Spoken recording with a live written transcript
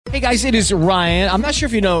Hey guys, it is Ryan. I'm not sure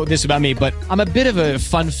if you know this about me, but I'm a bit of a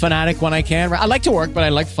fun fanatic when I can. I like to work, but I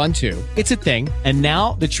like fun too. It's a thing. And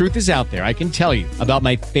now the truth is out there. I can tell you about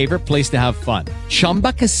my favorite place to have fun.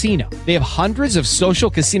 Chumba Casino. They have hundreds of social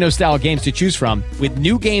casino style games to choose from with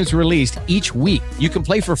new games released each week. You can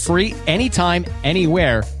play for free anytime,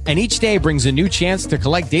 anywhere. And each day brings a new chance to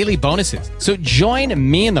collect daily bonuses. So join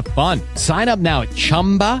me in the fun. Sign up now at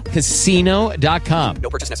ChumbaCasino.com. No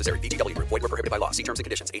purchase necessary. VGW. Void where prohibited by law. See terms and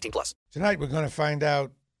conditions. 18+. Tonight we're going to find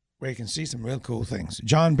out where you can see some real cool things.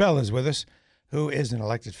 John Bell is with us, who is an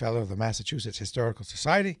elected fellow of the Massachusetts Historical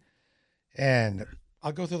Society. And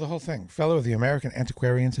I'll go through the whole thing. Fellow of the American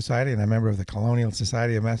Antiquarian Society and a member of the Colonial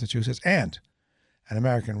Society of Massachusetts, and an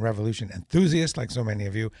American Revolution enthusiast like so many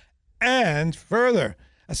of you. And further,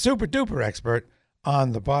 a super-duper expert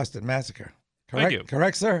on the Boston Massacre. Correct? Thank you.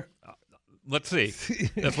 Correct, sir? Let's see.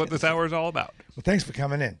 That's what this hour is all about. Well, thanks for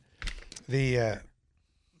coming in.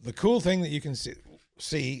 The cool thing that you can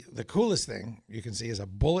see, the coolest thing you can see is a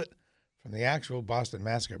bullet from the actual Boston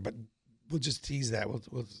Massacre, but we'll just tease that.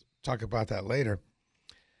 We'll talk about that later.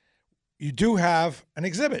 You do have an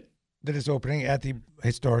exhibit that is opening at the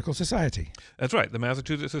Historical Society. That's right. The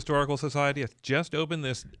Massachusetts Historical Society has just opened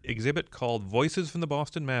this exhibit called Voices from the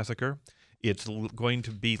Boston Massacre. It's going to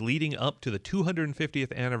be leading up to the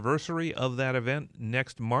 250th anniversary of that event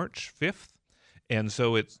next March 5th. And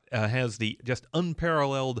so it has the just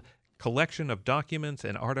unparalleled collection of documents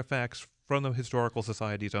and artifacts from the Historical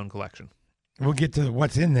Society's own collection. We'll get to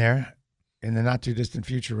what's in there in the not-too-distant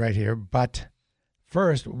future right here. But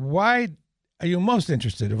first, why are you most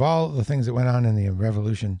interested of all the things that went on in the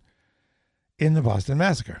Revolution in the Boston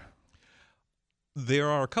Massacre? There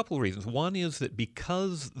are a couple of reasons. One is that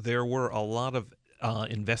because there were a lot of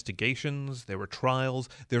investigations, there were trials,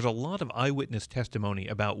 there's a lot of eyewitness testimony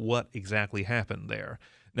about what exactly happened there.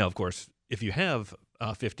 Now, of course, if you have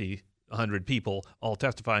 50, 100 people all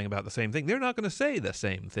testifying about the same thing, they're not going to say the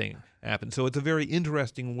same thing happened. So it's a very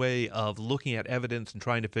interesting way of looking at evidence and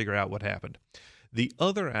trying to figure out what happened. The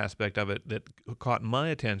other aspect of it that caught my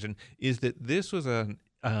attention is that this was an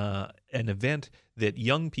event that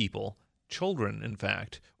young people, children, in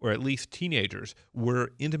fact, or at least teenagers,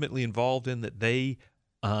 were intimately involved in, that they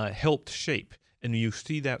helped shape. And you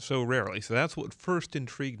see that so rarely. So that's what first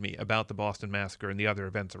intrigued me about the Boston Massacre and the other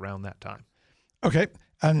events around that time. Okay.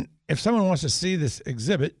 And if someone wants to see this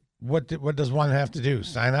exhibit, what does one have to do?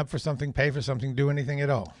 Sign up for something, pay for something, do anything at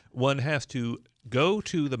all? One has to go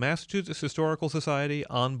to the Massachusetts Historical Society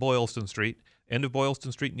on Boylston Street, end of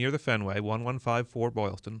Boylston Street near the Fenway, 1154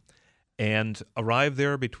 Boylston, and arrive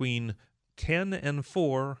there between 10 and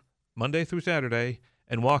 4, Monday through Saturday,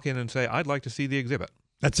 and walk in and say, I'd like to see the exhibit.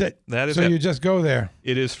 That's it. That is so it. You just go there.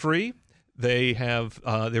 It is free. They have.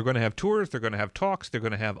 They're going to have tours. They're going to have talks. They're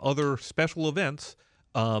going to have other special events.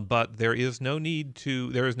 But there is no need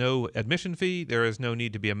to. There is no admission fee. There is no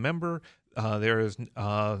need to be a member. There is.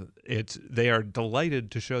 They are delighted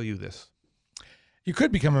to show you this. You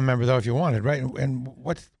could become a member though if you wanted, right? And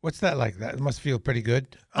what's that like? That must feel pretty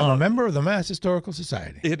good. I'm a member of the Mass Historical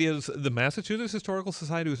Society. It is the Massachusetts Historical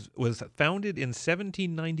Society was founded in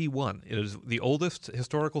 1791. It is the oldest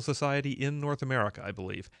historical society in North America, I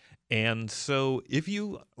believe. And so, if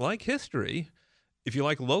you like history, if you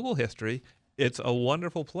like local history, it's a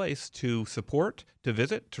wonderful place to support, to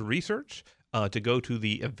visit, to research, to go to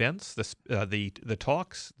the events, the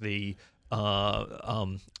talks, the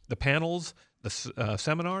panels, the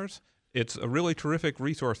seminars. It's a really terrific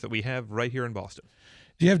resource that we have right here in Boston.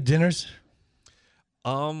 Do you have dinners?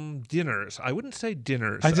 Dinners. I wouldn't say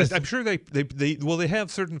dinners. I'm sure they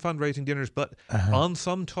have certain fundraising dinners, but on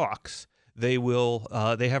some talks they will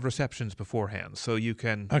they have receptions beforehand, so you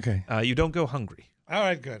can you don't go hungry. All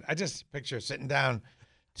right, good. I just picture sitting down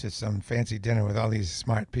to some fancy dinner with all these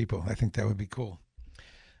smart people. I think that would be cool.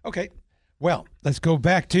 Okay, well, let's go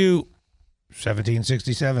back to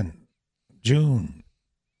 1767, June.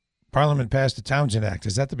 Parliament passed the Townshend Act.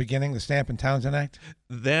 Is that the beginning, the Stamp and Townshend Act?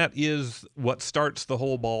 That is what starts the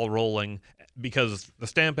whole ball rolling, because the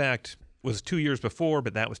Stamp Act was 2 years before,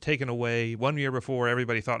 but that was taken away 1 year before.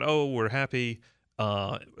 Everybody thought, oh, we're happy.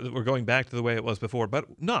 We're going back to the way it was before, but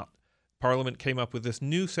not. Parliament came up with this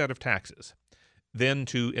new set of taxes. Then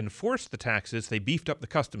to enforce the taxes, they beefed up the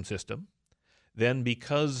custom system. Then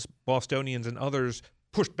because Bostonians and others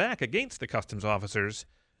pushed back against the customs officers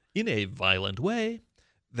in a violent way,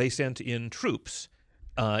 they sent in troops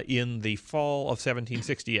in the fall of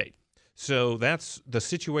 1768. So that's the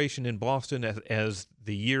situation in Boston as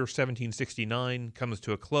the year 1769 comes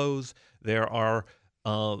to a close. There are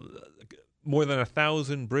more than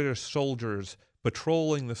 1,000 British soldiers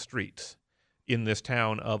patrolling the streets in this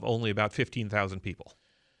town of only about 15,000 people.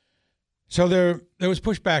 So there was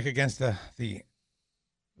pushback against the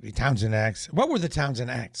Townsend Acts. What were the Townsend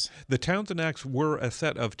Acts? The Townsend Acts were a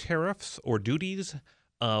set of tariffs or duties,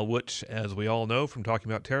 which, as we all know from talking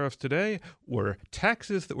about tariffs today, were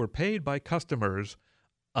taxes that were paid by customers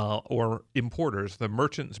or importers, the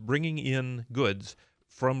merchants bringing in goods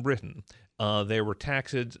from Britain. They were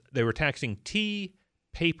taxing tea,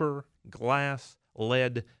 paper, glass,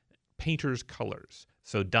 lead, painters' colors,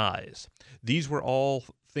 so dyes. These were all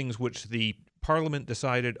things which the Parliament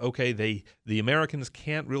decided, okay, the Americans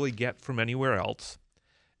can't really get from anywhere else.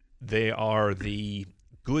 They are the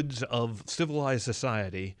goods of civilized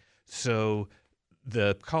society, so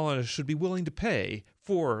the colonists should be willing to pay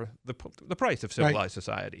for the price of civilized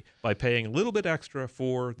society by paying a little bit extra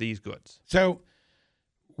for these goods. So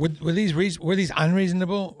were these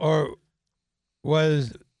unreasonable, or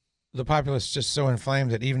was the populace just so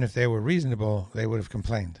inflamed that even if they were reasonable, they would have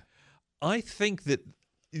complained? I think that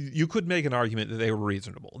you could make an argument that they were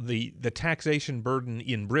reasonable. The taxation burden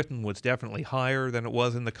in Britain was definitely higher than it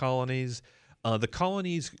was in the colonies. The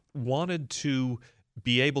colonies wanted to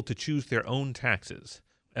be able to choose their own taxes,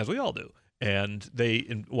 as we all do, and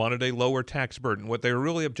they wanted a lower tax burden. What they were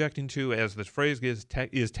really objecting to, as the phrase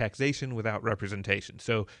is taxation without representation.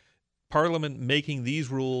 So Parliament making these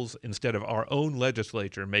rules instead of our own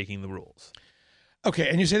legislature making the rules. Okay,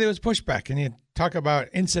 and you say there was pushback. Can you talk about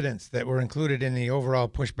incidents that were included in the overall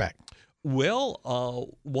pushback?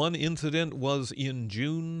 Well, one incident was in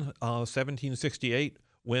June 1768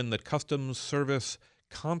 when the Customs Service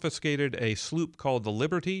confiscated a sloop called the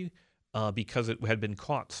Liberty because it had been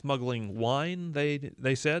caught smuggling wine,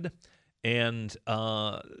 they said. And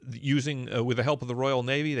using with the help of the Royal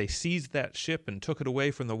Navy, they seized that ship and took it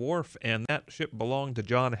away from the wharf, and that ship belonged to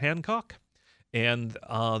John Hancock. And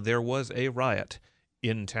there was a riot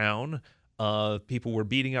in town. People were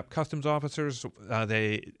beating up customs officers.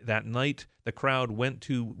 That night, the crowd went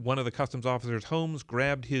to one of the customs officers' homes,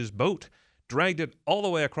 grabbed his boat, dragged it all the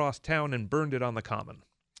way across town, and burned it on the common.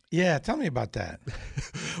 Yeah, tell me about that.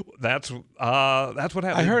 That's what happened.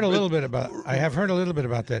 I have heard a little bit about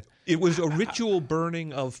that. It was a ritual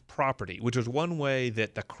burning of property, which was one way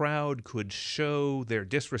that the crowd could show their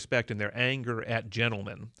disrespect and their anger at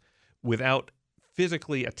gentlemen without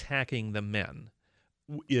physically attacking the men,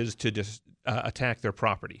 is to just attack their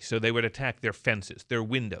property. So they would attack their fences, their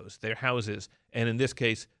windows, their houses, and in this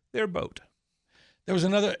case, their boat. There was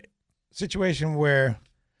another situation where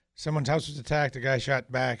someone's house was attacked, a guy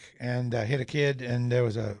shot back and hit a kid, and there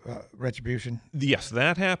was a retribution. Yes,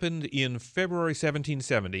 that happened in February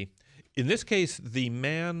 1770. In this case, the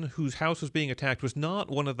man whose house was being attacked was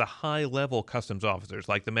not one of the high-level customs officers,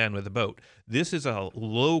 like the man with the boat. This is a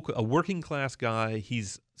working-class guy.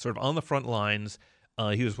 He's sort of on the front lines.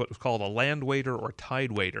 He was what was called a land waiter or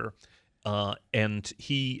tide waiter, and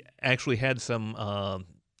he actually had he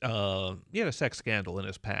had a sex scandal in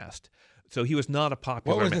his past. So he was not a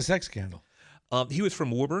popular man. What was man. the sex scandal? He was from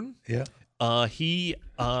Woburn. Yeah. He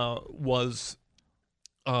was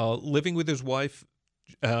living with his wife,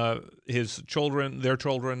 his children, their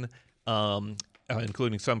children,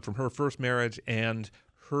 including some from her first marriage, and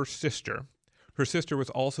her sister. Her sister was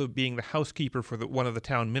also being the housekeeper for one of the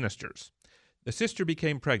town ministers. The sister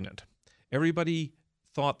became pregnant. Everybody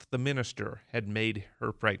thought the minister had made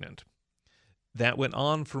her pregnant. That went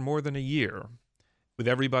on for more than a year, with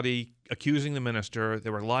everybody accusing the minister.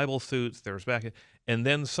 There were libel suits. There was and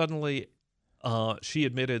then suddenly she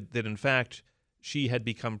admitted that, in fact, she had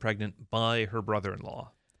become pregnant by her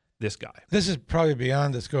brother-in-law, this guy. This is probably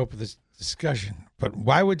beyond the scope of this discussion, but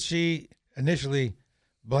why would she initially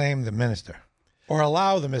blame the minister or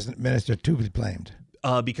allow the minister to be blamed?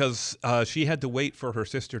 Because she had to wait for her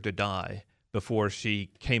sister to die before she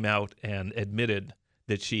came out and admitted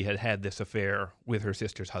that she had had this affair with her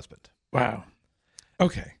sister's husband. Wow.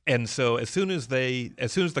 Okay. And so as soon as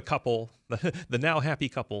the couple, the now happy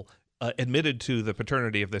couple, admitted to the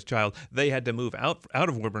paternity of this child, they had to move out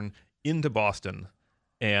of Woburn into Boston,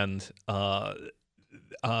 and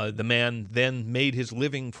the man then made his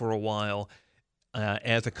living for a while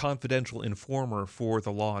as a confidential informer for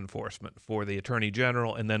the law enforcement, for the Attorney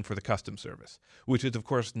General, and then for the Customs Service, which is, of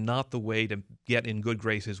course, not the way to get in good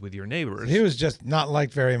graces with your neighbors. He was just not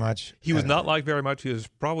liked very much. He was not liked very much. He was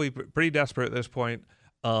probably pretty desperate at this point.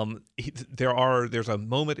 There's a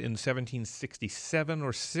moment in 1767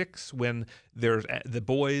 or 6 when the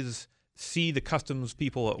boys see the customs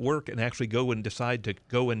people at work and actually go and decide to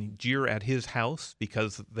go and jeer at his house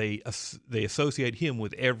because they associate him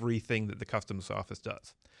with everything that the customs office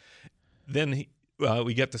does. Then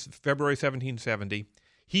we get to February 1770.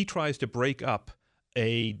 He tries to break up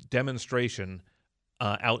a demonstration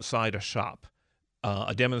outside a shop.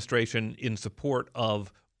 a demonstration in support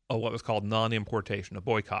of what was called non-importation, a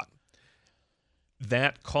boycott.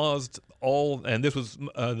 That caused and this was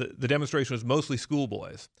the demonstration was mostly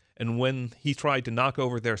schoolboys. And when he tried to knock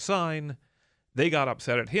over their sign, they got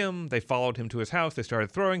upset at him. They followed him to his house. They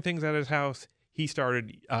started throwing things at his house. He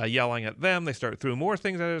started yelling at them. They started throwing more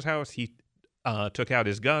things at his house. He took out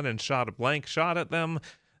his gun and shot a blank shot at them.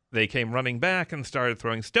 They came running back and started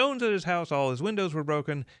throwing stones at his house. All his windows were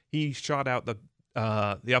broken. He shot out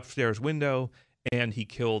the upstairs window, and he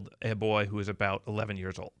killed a boy who was about 11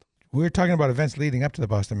 years old. We're talking about events leading up to the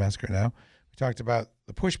Boston Massacre now. We talked about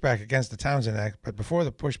the pushback against the Townsend Act, but before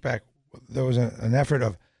the pushback, there was an effort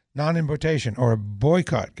of non-importation or a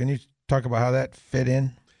boycott. Can you talk about how that fit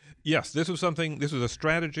in? Yes, this was a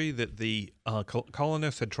strategy that the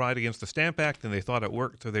colonists had tried against the Stamp Act, and they thought it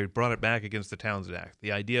worked, so they brought it back against the Townsend Act.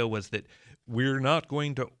 The idea was that we're not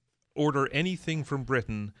going to order anything from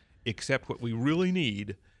Britain except what we really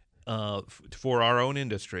need for our own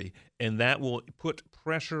industry, and that will put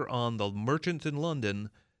pressure on the merchants in London.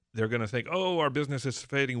 They're going to think, oh, our business is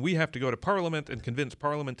fading. We have to go to Parliament and convince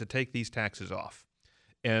Parliament to take these taxes off.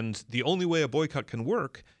 And the only way a boycott can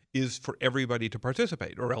work is for everybody to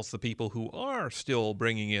participate, or else the people who are still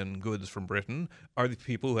bringing in goods from Britain are the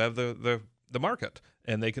people who have the market,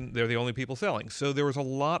 and they're the only people selling. So there was a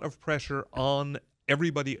lot of pressure on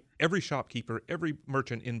everybody, every shopkeeper, every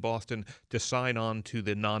merchant in Boston to sign on to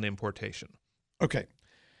the non-importation. Okay.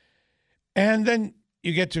 And then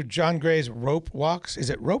you get to John Gray's rope walks. Is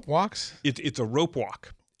it rope walks? It's a rope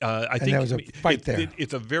walk. I think there was a fight there.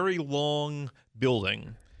 It's a very long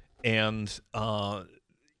building, and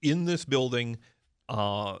in this building,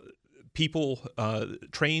 people,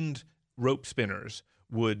 trained rope spinners,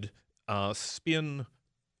 would spin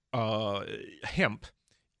hemp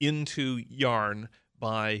into yarn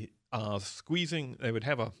by squeezing. They would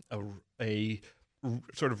have a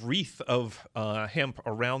sort of wreath of hemp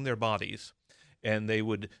around their bodies, and they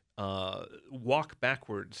would walk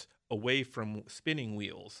backwards away from spinning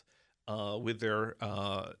wheels with their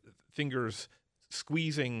fingers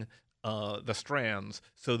squeezing the strands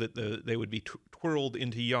so that they would be twirled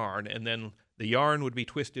into yarn, and then the yarn would be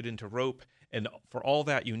twisted into rope. And for all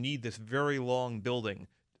that, you need this very long building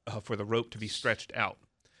for the rope to be stretched out.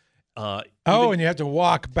 And you have to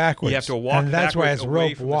walk backwards. You have to walk and that's why it's away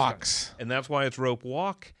rope from walks. And that's why it's rope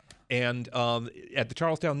walk. And at the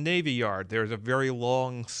Charlestown Navy Yard, there's a very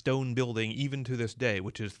long stone building, even to this day,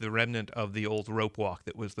 which is the remnant of the old rope walk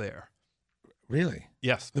that was there. Really?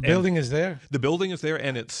 Yes. The building is there? The building is there,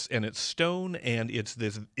 and it's stone, and it's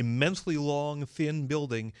this immensely long, thin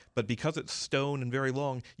building. But because it's stone and very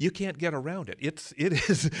long, you can't get around it. It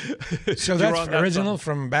is. So that's original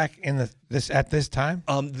from back in at this time?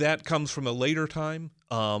 That comes from a later time,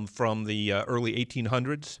 from the early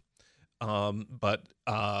 1800s.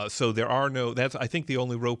 So there are no. That's, I think, the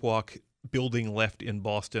only rope walk building left in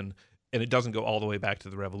Boston, and it doesn't go all the way back to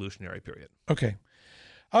the Revolutionary period. Okay.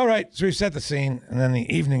 All right, so we've set the scene, and then the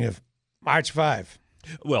evening of March 5.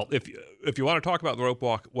 Well, if you want to talk about the rope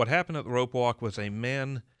walk, what happened at the rope walk was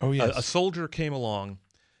a soldier came along,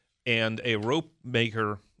 and a rope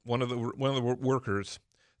maker, one of the workers,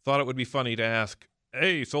 thought it would be funny to ask,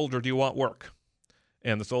 "Hey, soldier, do you want work?"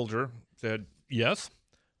 And the soldier said, "Yes.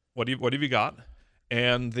 What have you got?"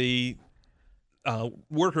 And the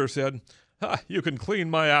worker said, "You can clean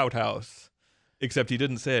my outhouse," except he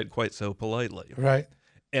didn't say it quite so politely. Right.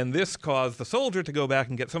 And this caused the soldier to go back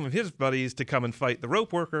and get some of his buddies to come and fight the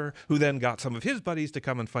rope worker, who then got some of his buddies to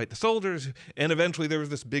come and fight the soldiers. And eventually there was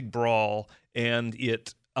this big brawl, and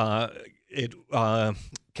it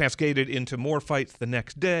cascaded into more fights the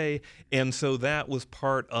next day. And so that was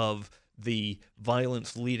part of the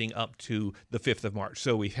violence leading up to the 5th of March.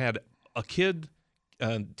 So we had a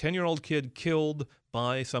 10-year-old kid killed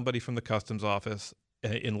by somebody from the customs office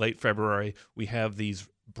in late February. We have these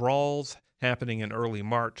brawls happening in early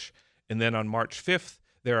March, and then on March 5th,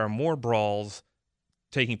 there are more brawls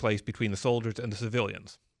taking place between the soldiers and the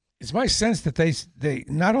civilians. It's my sense that they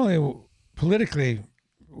not only politically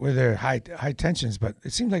were there high tensions, but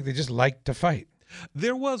it seemed like they just liked to fight.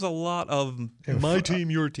 There was a lot of my team,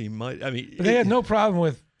 your team. But they had no problem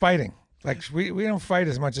with fighting. Like we don't fight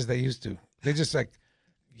as much as they used to. They just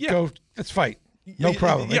go, let's fight. No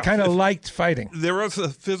problem. They kind of liked fighting. There was a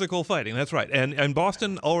physical fighting. That's right. And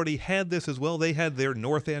Boston already had this as well. They had their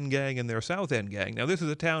North End gang and their South End gang. Now, this is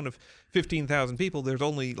a town of 15,000 people. There's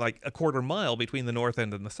only like a quarter mile between the North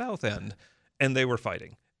End and the South End, and they were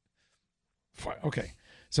fighting. Okay.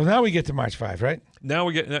 So now we get to March 5, right? Now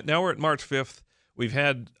we're at March 5th. We've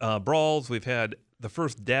had brawls. We've had the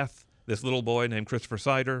first death, this little boy named Christopher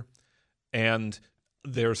Sider. And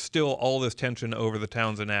there's still all this tension over the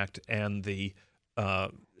Townsend Act and the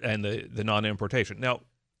non-importation. Now,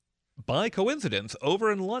 by coincidence,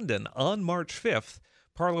 over in London on March 5th,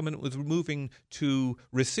 Parliament was moving to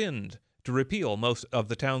repeal most of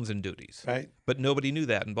the Townsend duties. Right. But nobody knew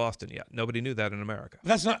that in Boston yet. Nobody knew that in America.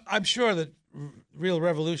 That's not. I'm sure that real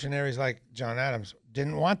revolutionaries like John Adams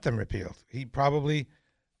didn't want them repealed. He probably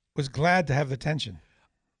was glad to have the tension.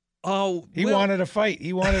 Oh, He wanted a fight.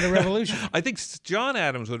 He wanted a revolution. I think John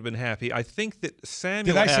Adams would have been happy. I think that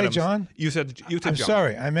Samuel Did I say Adams, John? You said I'm John.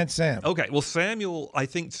 sorry. I meant Sam. Okay, well, I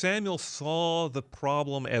think Samuel saw the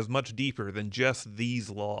problem as much deeper than just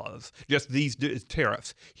these laws, just these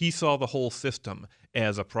tariffs. He saw the whole system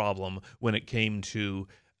as a problem when it came to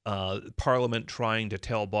Parliament trying to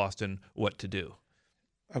tell Boston what to do.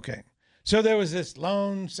 Okay. So there was this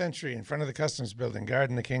lone sentry in front of the customs building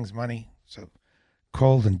guarding the king's money. So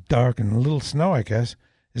cold and dark and a little snow, I guess.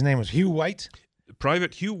 His name was Hugh White.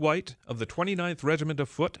 Private Hugh White of the 29th Regiment of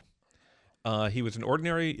Foot. He was an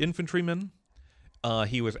ordinary infantryman.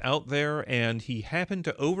 He was out there, and he happened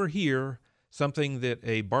to overhear something that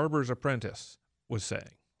a barber's apprentice was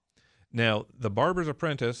saying. Now, the barber's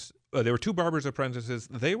apprentice, there were two barber's apprentices.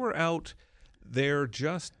 They were out there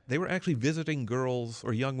they were actually visiting girls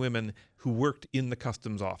or young women who worked in the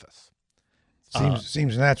customs office.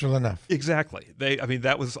 Seems natural enough. Exactly.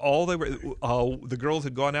 That was all they were. The girls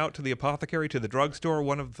had gone out to the apothecary, to the drugstore.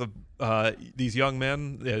 One of these young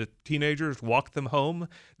men, teenagers, walked them home.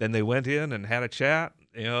 Then they went in and had a chat.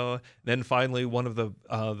 Then finally, one of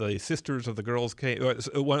the sisters of the girls came.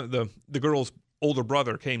 One of the girls' older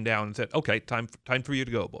brother came down and said, "Okay, time for you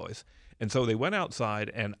to go, boys." And so they went outside,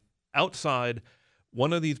 and outside,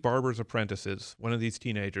 one of these barber's apprentices, one of these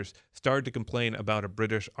teenagers, started to complain about a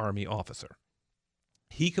British Army officer.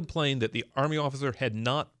 He complained that the Army officer had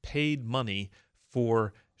not paid money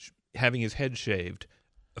for having his head shaved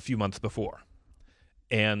a few months before,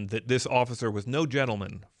 and that this officer was no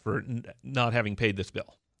gentleman for not having paid this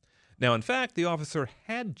bill. Now, in fact, the officer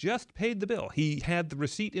had just paid the bill. He had the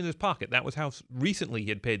receipt in his pocket. That was how recently he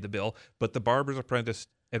had paid the bill, but the barber's apprentice,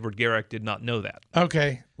 Edward Garrick, did not know that.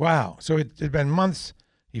 Okay. Wow. So it had been months.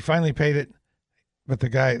 He finally paid it, but the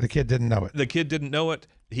kid didn't know it. The kid didn't know it.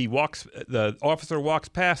 The officer walks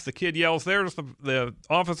past. The kid yells, "There's the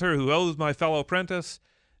officer who owes my fellow apprentice."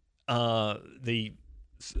 The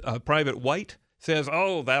Private White says,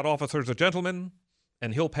 "Oh, that officer's a gentleman,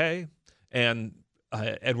 and he'll pay." And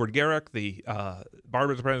Edward Garrick, the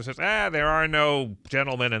barber's apprentice, says, "There are no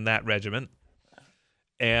gentlemen in that regiment."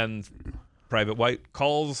 And Private White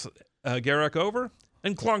calls Garrick over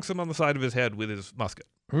and clunks him on the side of his head with his musket.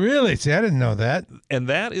 Really? See, I didn't know that. And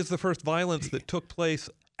that is the first violence that took place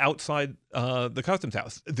outside the customs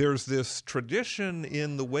house. There's this tradition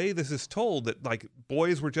in the way this is told that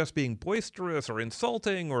boys were just being boisterous or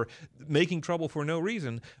insulting or making trouble for no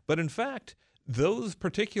reason. But in fact, those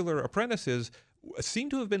particular apprentices seem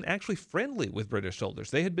to have been actually friendly with British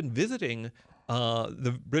soldiers. They had been visiting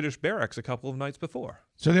the British barracks a couple of nights before.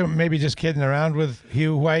 So they were maybe just kidding around with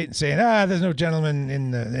Hugh White and saying, there's no gentleman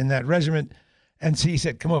in that regiment. And so he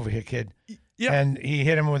said, "Come over here, kid." Yeah. And he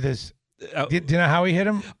hit him with his... do you know how he hit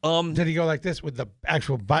him? Did he go like this with the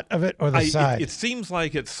actual butt of it or the side? It seems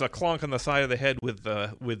like it's a clonk on the side of the head with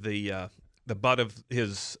the butt of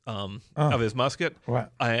his musket. Wow.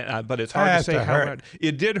 But it's hard to say how hard.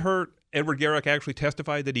 It did hurt. Edward Garrick actually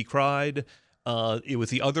testified that he cried. It was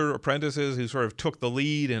the other apprentices who sort of took the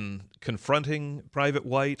lead in confronting Private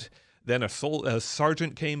White. Then a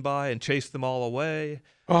sergeant came by and chased them all away.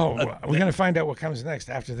 We're going to find out what comes next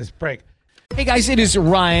after this break. Hey guys, it is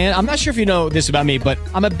Ryan. I'm not sure if you know this about me, but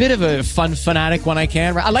I'm a bit of a fun fanatic when I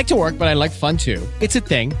can. I like to work, but I like fun too. It's a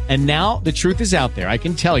thing. And now the truth is out there. I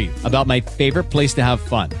can tell you about my favorite place to have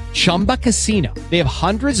fun. Chumba Casino. They have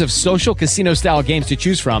hundreds of social casino style games to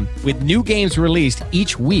choose from with new games released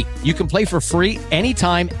each week. You can play for free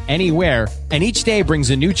anytime, anywhere. And each day brings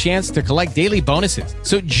a new chance to collect daily bonuses.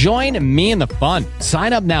 So join me in the fun.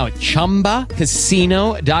 Sign up now at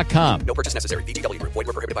ChumbaCasino.com. No purchase necessary. VGW Group. Void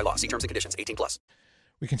where prohibited by law. See terms and conditions. 18+.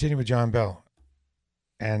 We continue with John Bell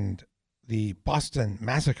and the Boston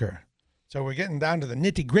Massacre. So we're getting down to the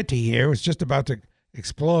nitty-gritty here. It's just about to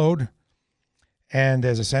explode. And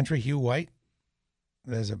there's a sentry, Hugh White.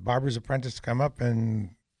 There's a barber's apprentice come up, and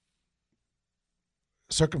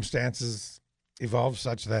circumstances evolve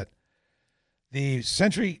such that the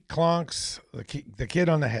sentry clonks the kid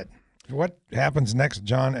on the head. What happens next,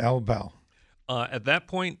 John L. Bell? At that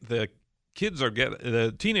point, the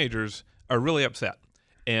teenagers are really upset.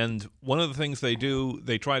 And one of the things they do,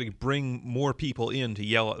 they try to bring more people in to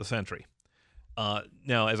yell at the sentry.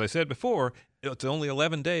 Now, as I said before, it's only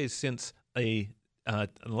 11 days since a an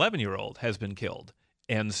 11-year-old has been killed.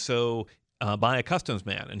 And so by a customs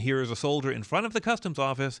man. And here is a soldier in front of the customs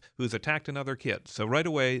office who's attacked another kid. So right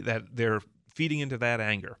away that they're feeding into that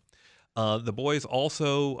anger. The boys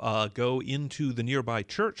also go into the nearby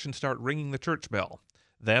church and start ringing the church bell.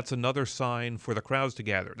 That's another sign for the crowds to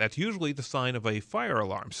gather. That's usually the sign of a fire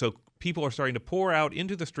alarm. So people are starting to pour out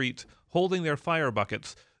into the streets holding their fire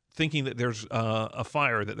buckets, thinking that there's a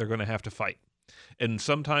fire that they're going to have to fight. And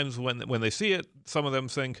sometimes when they see it, some of them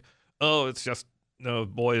think, oh, it's just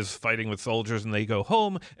boys fighting with soldiers, and they go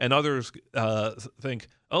home. And others think,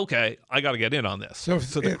 okay, I got to get in on this. So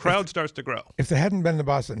the crowd starts to grow. If there hadn't been the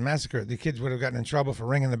Boston Massacre, the kids would have gotten in trouble for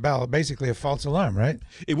ringing the bell. Basically a false alarm, right?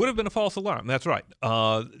 It would have been a false alarm. That's right.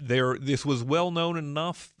 This was well known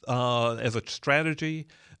enough as a strategy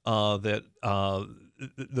that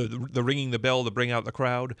the ringing the bell to bring out the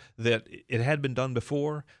crowd, that it had been done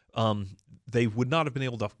before. They would not have been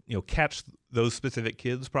able to catch those specific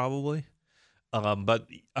kids probably. But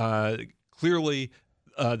clearly,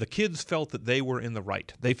 the kids felt that they were in the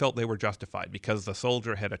right. They felt they were justified because the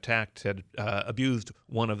soldier had abused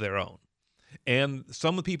one of their own. And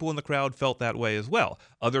some of the people in the crowd felt that way as well.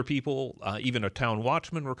 Other people, even a town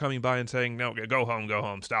watchman, were coming by and saying, no, go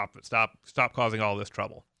home, stop causing all this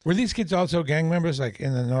trouble. Were these kids also gang members, like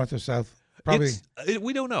in the North or South? Probably.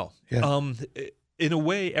 We don't know. Yeah. In a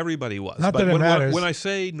way, everybody was. Not that it matters. When I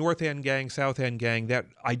say North End gang, South End gang, that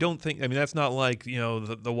I don't think. I mean, that's not like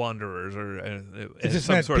the Wanderers or it just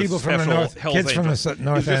some meant sort people of from the North, kids from the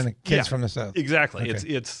North End, kids from the South. Exactly. Okay.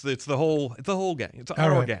 It's the whole gang. It's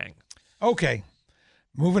our gang. Okay,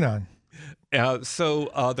 moving on.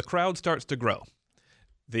 So the crowd starts to grow.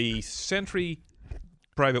 The sentry,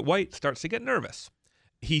 Private White, starts to get nervous.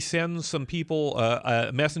 He sends some people,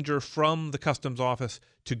 a messenger from the customs office,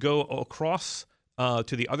 to go across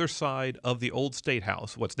to the other side of the old State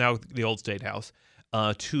House, what's now the old State House,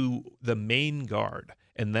 to the main guard.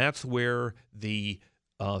 And that's where the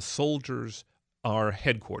soldiers are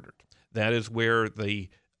headquartered. That is where the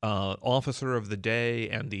officer of the day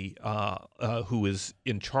and the who is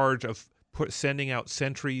in charge of sending out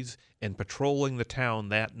sentries and patrolling the town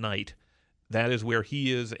that night, that is where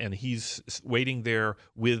he is, and he's waiting there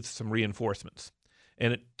with some reinforcements.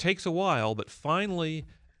 And it takes a while, but finally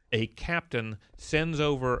a captain sends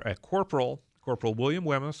over a Corporal William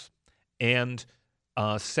Wemyss, and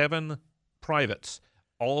 7 privates,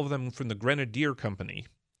 all of them from the Grenadier Company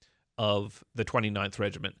of the 29th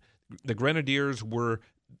Regiment. The Grenadiers were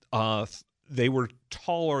they were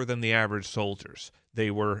taller than the average soldiers.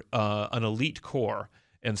 They were an elite corps,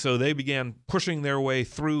 and so they began pushing their way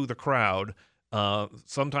through the crowd,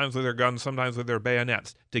 sometimes with their guns, sometimes with their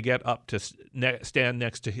bayonets, to get up to stand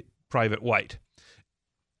next to Private White.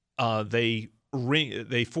 They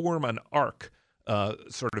form an arc,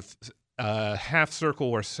 sort of half circle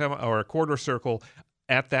or a quarter circle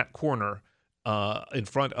at that corner in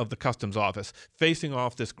front of the customs office, facing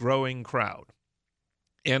off this growing crowd.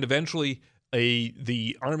 And eventually,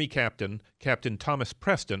 the army captain, Captain Thomas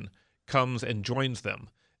Preston, comes and joins them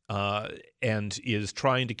and is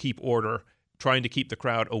trying to keep order, trying to keep the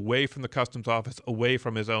crowd away from the customs office, away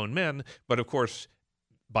from his own men. But of course,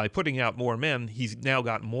 by putting out more men, he's now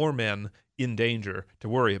got more men in danger to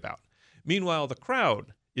worry about. Meanwhile, the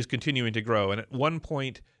crowd is continuing to grow, and at one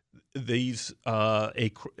point, another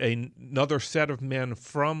set of men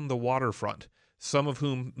from the waterfront, some of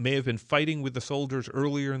whom may have been fighting with the soldiers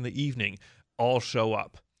earlier in the evening, all show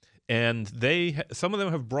up. And some of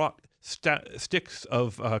them have brought sticks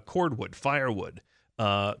of cordwood, firewood,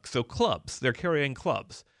 so clubs. They're carrying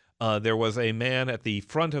clubs. There was a man at the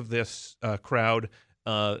front of this crowd,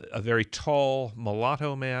 a very tall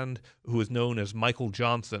mulatto man who was known as Michael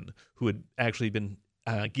Johnson, who had actually been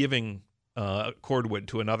giving cordwood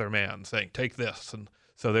to another man, saying, "Take this." And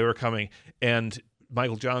so they were coming, and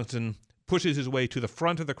Michael Johnson pushes his way to the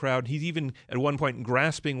front of the crowd. He's even at one point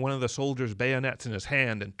grasping one of the soldiers' bayonets in his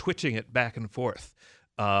hand and twitching it back and forth.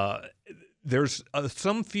 There's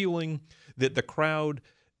some feeling that the crowd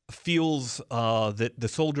feels that the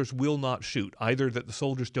soldiers will not shoot, either that the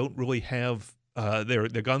soldiers don't really have their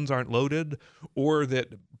guns aren't loaded, or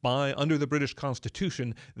that under the British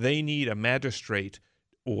Constitution they need a magistrate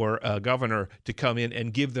or a governor to come in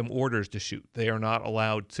and give them orders to shoot. They are not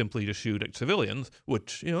allowed simply to shoot at civilians,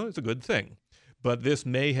 which is a good thing. But this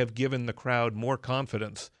may have given the crowd more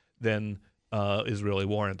confidence than is really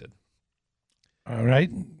warranted. All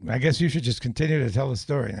right. I guess you should just continue to tell the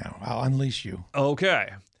story now. I'll unleash you.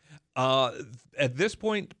 Okay. At this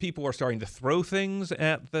point, people are starting to throw things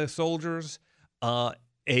at the soldiers. A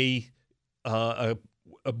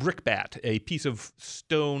brickbat, a piece of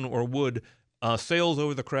stone or wood, sails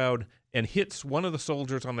over the crowd and hits one of the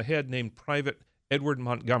soldiers on the head named Private Edward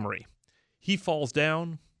Montgomery. He falls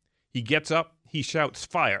down, he gets up, he shouts,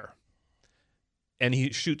 "Fire," and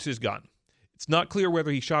he shoots his gun. It's not clear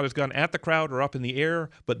whether he shot his gun at the crowd or up in the air,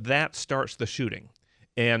 but that starts the shooting.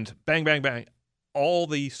 And bang, bang, bang, all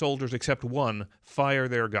the soldiers except one fire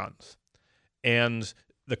their guns. And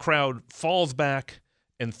the crowd falls back,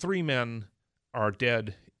 and 3 men are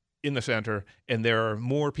dead in the center, and there are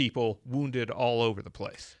more people wounded all over the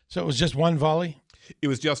place. So it was just one volley? It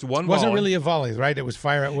was just one It wasn't volley. really a volley, right? It was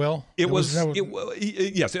fire at will?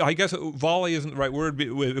 Yes, I guess volley isn't the right word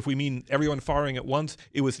if we mean everyone firing at once.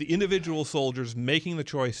 It was the individual soldiers making the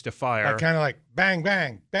choice to fire. Kind of like bang,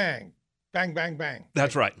 bang, bang, bang, bang, bang.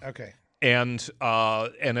 That's right. Okay. And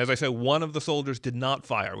as I said, one of the soldiers did not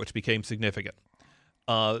fire, which became significant.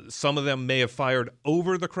 Some of them may have fired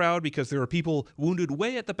over the crowd because there were people wounded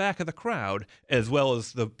way at the back of the crowd, as well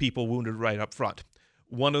as the people wounded right up front.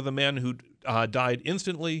 One of the men who died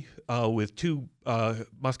instantly with 2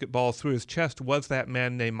 musket balls through his chest was that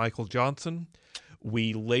man named Michael Johnson.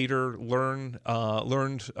 We later learned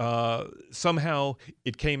somehow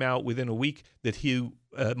it came out within a week that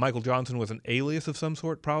Michael Johnson was an alias of some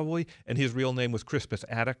sort, probably, and his real name was Crispus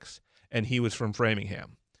Attucks, and he was from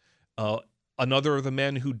Framingham. Another of the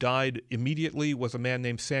men who died immediately was a man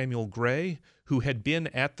named Samuel Gray, who had been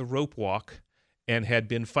at the rope walk and had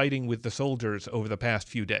been fighting with the soldiers over the past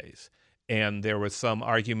few days. And there was some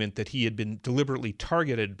argument that he had been deliberately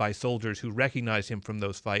targeted by soldiers who recognized him from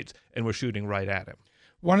those fights and were shooting right at him.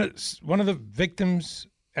 One of the victims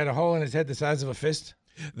had a hole in his head the size of a fist?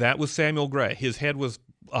 That was Samuel Gray. His head was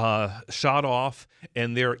shot off,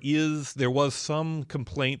 and there was some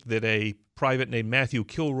complaint that a private named Matthew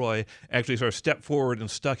Kilroy actually sort of stepped forward and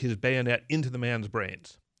stuck his bayonet into the man's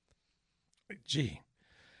brains. Gee.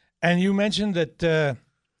 And you mentioned that,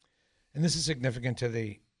 and this is significant to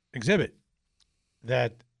the exhibit,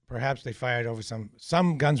 that perhaps they fired over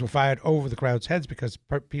some guns were fired over the crowd's heads because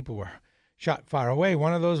people were shot far away.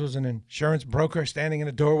 One of those was an insurance broker standing in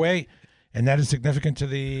a doorway, and that is significant to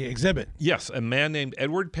the exhibit. Yes, a man named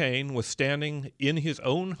Edward Payne was standing in his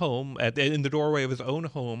own home, in the doorway of his own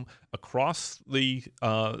home across the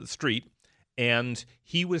street, and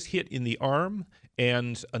he was hit in the arm,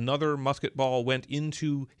 and another musket ball went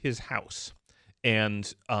into his house.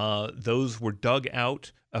 And those were dug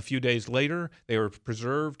out a few days later. They were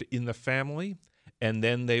preserved in the family, and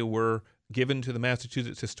then they were given to the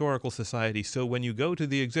Massachusetts Historical Society. So when you go to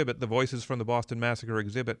the exhibit, the Voices from the Boston Massacre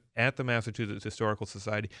exhibit at the Massachusetts Historical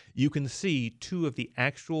Society, you can see 2 of the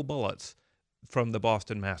actual bullets from the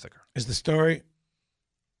Boston Massacre. Is the story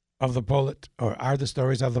of the bullet, or are the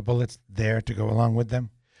stories of the bullets there to go along with them?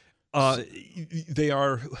 They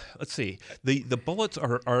are, let's see, the bullets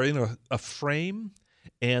are in a frame,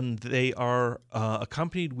 and they are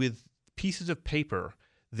accompanied with pieces of paper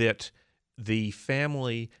that the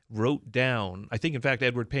family wrote down. I think, in fact,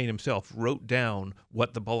 Edward Payne himself wrote down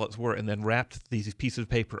what the bullets were and then wrapped these pieces of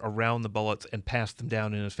paper around the bullets and passed them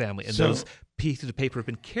down in his family. And those pieces of paper have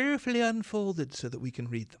been carefully unfolded so that we can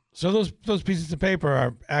read them. So those pieces of paper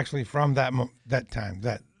are actually from that time.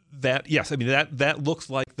 That yes, I mean that looks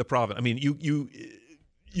like the province. I mean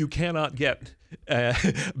you cannot get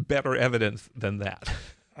better evidence than that.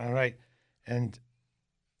 All right, and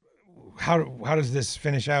how does this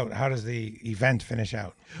finish out? How does the event finish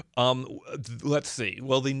out? Let's see.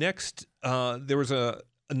 Well, the next there was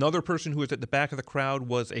another person who was at the back of the crowd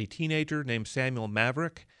was a teenager named Samuel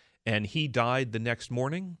Maverick, and he died the next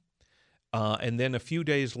morning. And then a few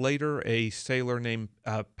days later, a sailor named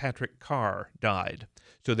Patrick Carr died.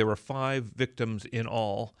 So there were 5 victims in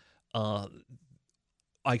all.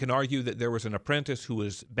 I can argue that there was an apprentice who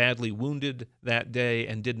was badly wounded that day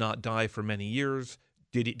and did not die for many years.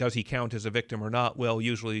 Does he count as a victim or not? Well,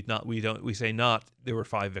 usually not. We say not. There were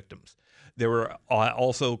 5 victims. There were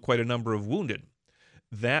also quite a number of wounded.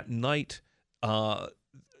 That night,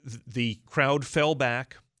 the crowd fell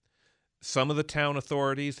back. Some of the town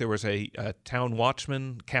authorities, there was a town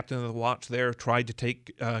watchman, captain of the watch there, tried to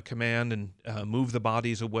take command and move the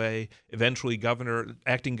bodies away. Eventually,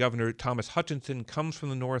 acting Governor Thomas Hutchinson comes from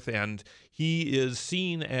the North End. He is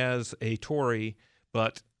seen as a Tory,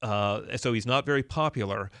 but so he's not very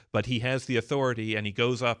popular, but he has the authority, and he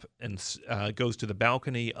goes up and goes to the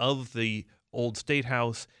balcony of the old State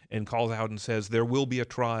House and calls out and says, "There will be a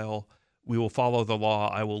trial. We will follow the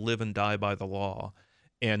law. I will live and die by the law."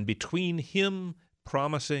 And between him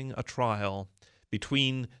promising a trial,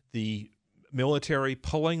 between the military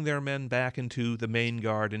pulling their men back into the main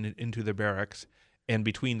guard and into the barracks, and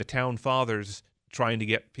between the town fathers trying to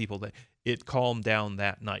get people there, it calmed down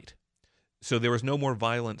that night. So there was no more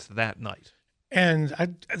violence that night. And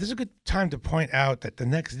this is a good time to point out that the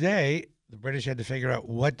next day, the British had to figure out,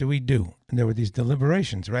 what do we do? And there were these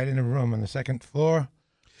deliberations right in a room on the second floor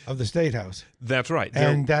of the State House. That's right.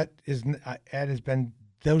 And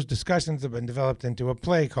those discussions have been developed into a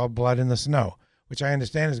play called Blood in the Snow, which I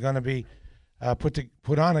understand is going to be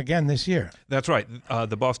put on again this year. That's right.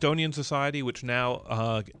 The Bostonian Society, which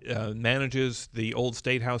now manages the old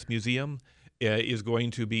State House Museum, is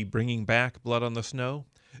going to be bringing back Blood on the Snow.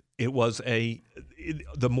 It was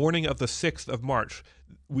the morning of the 6th of March.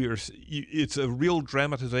 It's a real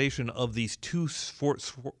dramatization of these two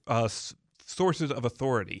sources of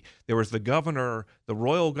authority. There was the governor, the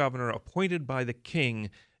royal governor appointed by the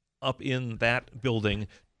king up in that building,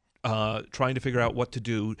 trying to figure out what to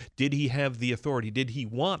do. Did he have the authority? Did he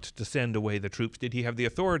want to send away the troops? Did he have the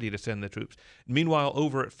authority to send the troops? Meanwhile,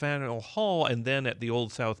 over at Faneuil Hall and then at the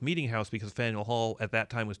Old South Meeting House, because Faneuil Hall at that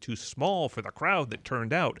time was too small for the crowd that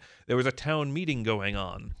turned out, there was a town meeting going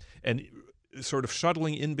on. And sort of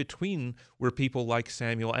shuttling in between were people like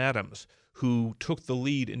Samuel Adams, who took the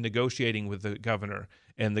lead in negotiating with the governor.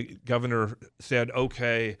 And the governor said,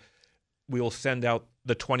 okay, we'll send out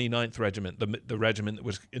the 29th Regiment, the regiment that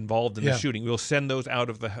was involved in the shooting. We'll send those out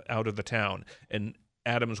of the town. And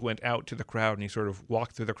Adams went out to the crowd, and he sort of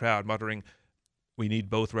walked through the crowd, muttering, "We need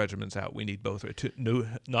both regiments out. We need both,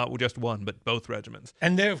 not just one, but both regiments."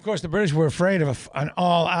 And there, of course, the British were afraid of an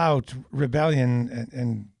all-out rebellion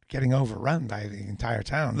and getting overrun by the entire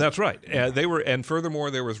town. That's right. And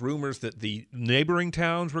furthermore, there was rumors that the neighboring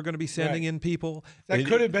towns were going to be sending in people. That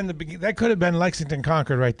could have been Lexington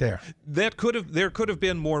Concord right there. There could have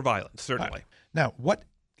been more violence, certainly. Now, what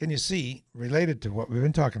can you see related to what we've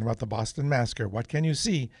been talking about, the Boston Massacre? What can you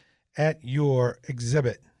see at your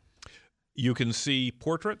exhibit? You can see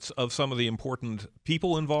portraits of some of the important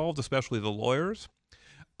people involved, especially the lawyers.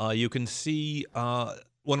 You can see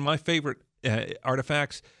one of my favorite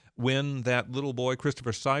artifacts. When that little boy,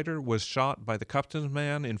 Christopher Sider, was shot by the Cupton's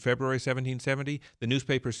man in February 1770, the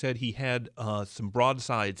newspaper said he had some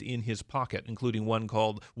broadsides in his pocket, including one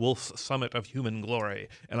called Wolfe's Summit of Human Glory.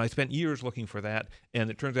 And I spent years looking for that,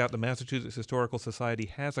 and it turns out the Massachusetts Historical Society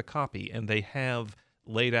has a copy, and they have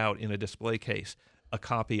laid out in a display case a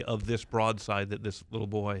copy of this broadside that this little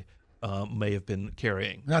boy may have been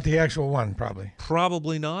carrying. Not the actual one, probably.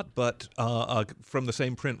 Probably not, but from the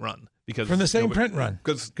same print run. From the same print run?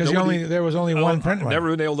 Because there was only one print run. I've never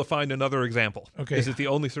been able to find another example. Okay. This is the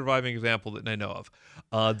only surviving example that I know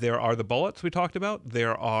of. There are the bullets we talked about.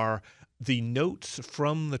 There are the notes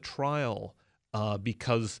from the trial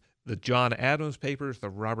because the John Adams papers, the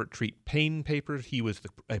Robert Treat Paine papers, he was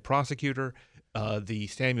a prosecutor. The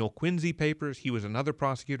Samuel Quincy papers, he was another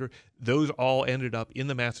prosecutor. Those all ended up in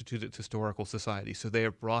the Massachusetts Historical Society. So they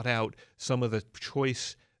have brought out some of the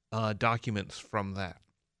choice documents from that.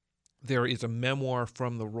 There is a memoir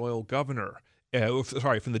from the royal governor,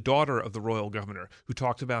 from the daughter of the royal governor, who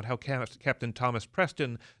talks about how Captain Thomas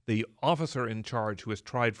Preston, the officer in charge who was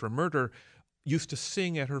tried for murder, used to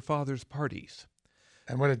sing at her father's parties.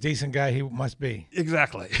 And what a decent guy he must be.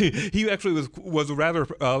 Exactly. He actually was a rather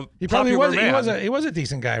he probably popular was. man. He was a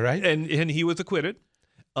decent guy, right? And he was acquitted.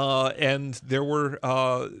 And there were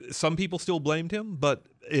some people still blamed him, but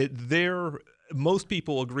most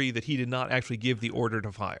people agree that he did not actually give the order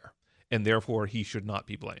to fire, and therefore he should not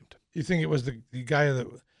be blamed. You think it was the guy that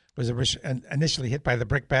was initially hit by the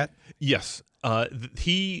brickbat? Yes.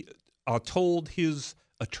 He told his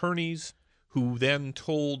attorneys, who then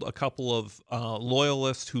told a couple of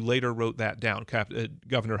loyalists who later wrote that down.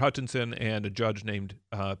 Governor Hutchinson and a judge named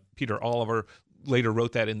Peter Oliver later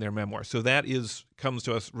wrote that in their memoir. So that comes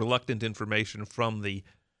to us reluctant information from the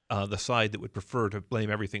side that would prefer to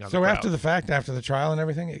blame everything on the crowd. So after the fact, after the trial and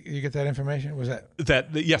everything, you get that information? Was that?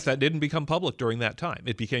 Yes, that didn't become public during that time.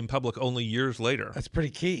 It became public only years later. That's pretty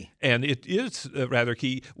key. And it is rather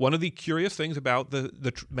key. One of the curious things about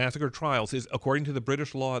the massacre trials is, according to the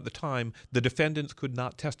British law at the time, the defendants could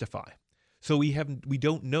not testify. So we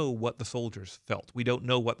don't know what the soldiers felt. We don't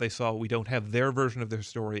know what they saw. We don't have their version of their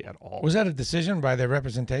story at all. Was that a decision by their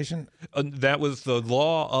representation? That was the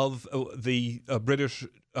law of the British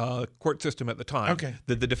court system at the time. Okay.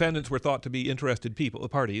 That the defendants were thought to be interested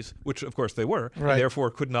parties, which of course they were, right. Therefore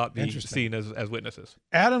could not be seen as witnesses.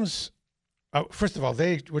 Adams, first of all,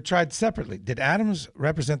 they were tried separately. Did Adams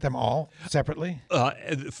represent them all separately?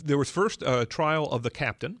 There was first a trial of the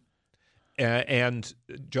captain. And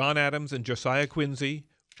John Adams and Josiah Quincy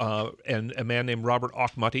and a man named Robert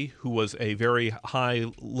Auchmuty, who was a very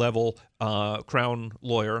high-level Crown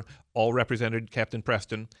lawyer, all represented Captain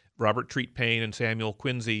Preston. Robert Treat Paine and Samuel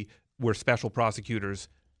Quincy were special prosecutors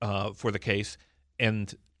for the case.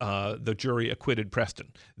 and the jury acquitted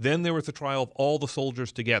Preston. Then there was the trial of all the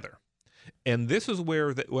soldiers together. And this is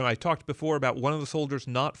where, when I talked before about one of the soldiers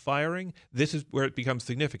not firing, this is where it becomes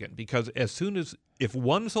significant, because if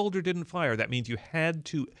one soldier didn't fire, that means you had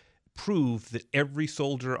to prove that every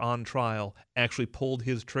soldier on trial actually pulled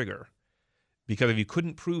his trigger. Because if you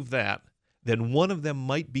couldn't prove that, then one of them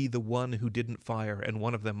might be the one who didn't fire and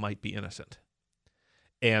one of them might be innocent.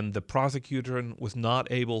 And the prosecutor was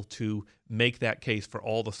not able to make that case for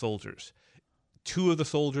all the soldiers. 2 of the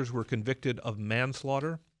soldiers were convicted of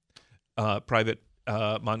manslaughter. Private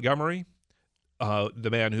Montgomery, the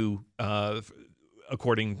man who,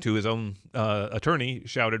 according to his own attorney,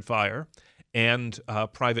 shouted fire, and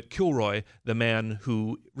Private Kilroy, the man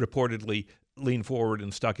who reportedly leaned forward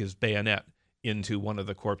and stuck his bayonet into one of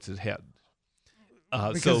the corpse's head.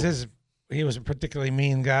 Because he was a particularly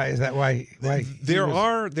mean guy. Is that why? There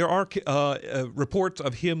are reports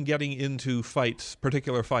of him getting into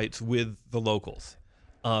particular fights with the locals.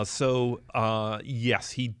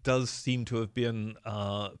 Yes, he does seem to have been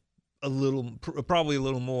probably a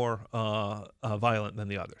little more violent than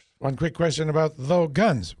the others. One quick question about the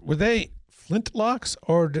guns. Were they flintlocks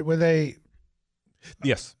or were they?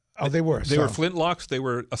 Yes. Oh, they were. They were flintlocks. They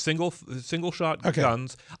were a single shot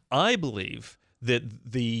guns. I believe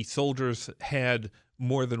that the soldiers had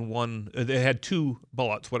more than one. They had 2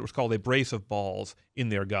 bullets, what was called a brace of balls, in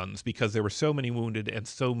their guns, because there were so many wounded and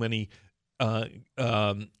so many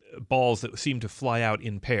balls that seemed to fly out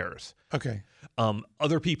in pairs. Okay.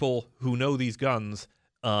 Other people who know these guns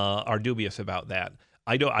are dubious about that.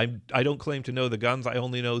 I don't claim to know the guns. I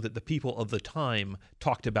only know that the people of the time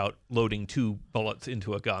talked about loading 2 bullets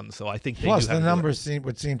into a gun. So I think plus the numbers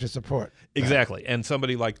would seem to support exactly. And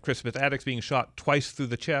somebody like Chris Smith-Attucks being shot twice through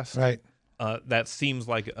the chest. Right. That seems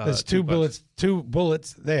like there's 2 bullets, 2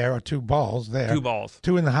 bullets there, or 2 balls there. 2 balls.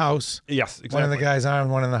 2 in the house. Yes, exactly. One in the guy's arm,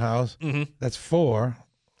 one in the house. Mm-hmm. That's 4.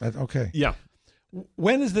 Okay. Yeah.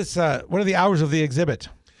 When is this? What are the hours of the exhibit?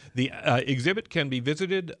 The exhibit can be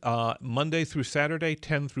visited Monday through Saturday,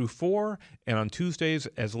 10 through 4, and on Tuesdays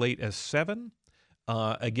as late as 7.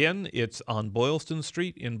 Again, it's on Boylston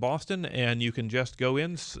Street in Boston, and you can just go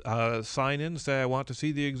in, sign in, say, I want to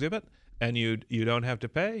see the exhibit, and you don't have to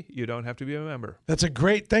pay. You don't have to be a member. That's a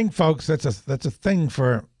great thing, folks. That's a thing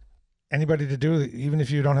for anybody to do, even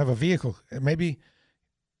if you don't have a vehicle. Maybe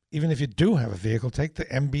even if you do have a vehicle, take the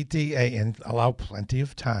MBTA and allow plenty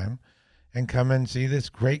of time and come and see this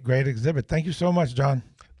great exhibit. Thank you so much, John.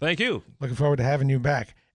 Thank you. Looking forward to having you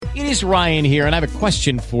back. It is Ryan here, and I have a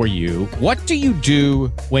question for you. What do you do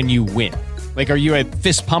when you win? Like, are you a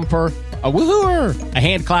fist pumper, a woohooer, a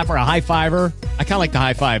hand clapper, a high fiver? I kind of like the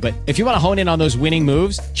high five, but if you want to hone in on those winning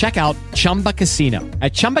moves, check out Chumba Casino.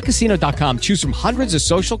 At ChumbaCasino.com, choose from hundreds of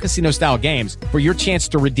social casino-style games for your chance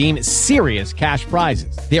to redeem serious cash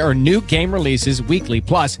prizes. There are new game releases weekly,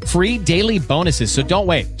 plus free daily bonuses, so don't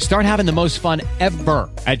wait. Start having the most fun ever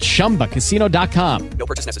at ChumbaCasino.com. No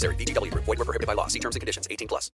purchase necessary. VGW Group. Void where prohibited by law. See terms and conditions. 18+.